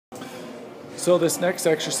So this next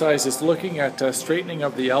exercise is looking at straightening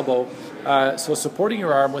of the elbow. So supporting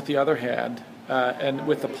your arm with the other hand, and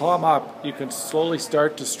with the palm up, you can slowly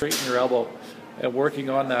start to straighten your elbow and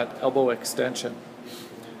working on that elbow extension.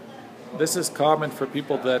 This is common for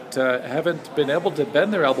people that haven't been able to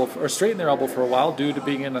bend their elbow or straighten their elbow for a while due to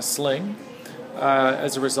being in a sling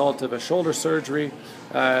as a result of a shoulder surgery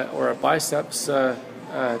or a biceps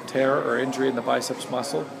tear or injury in the biceps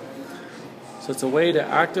muscle. So it's a way to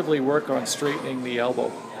actively work on straightening the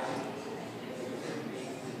elbow.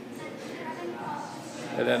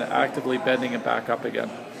 And then actively bending it back up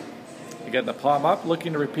again. Again, the palm up,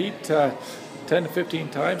 looking to repeat 10 to 15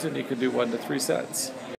 times, and you can do 1 to 3 sets.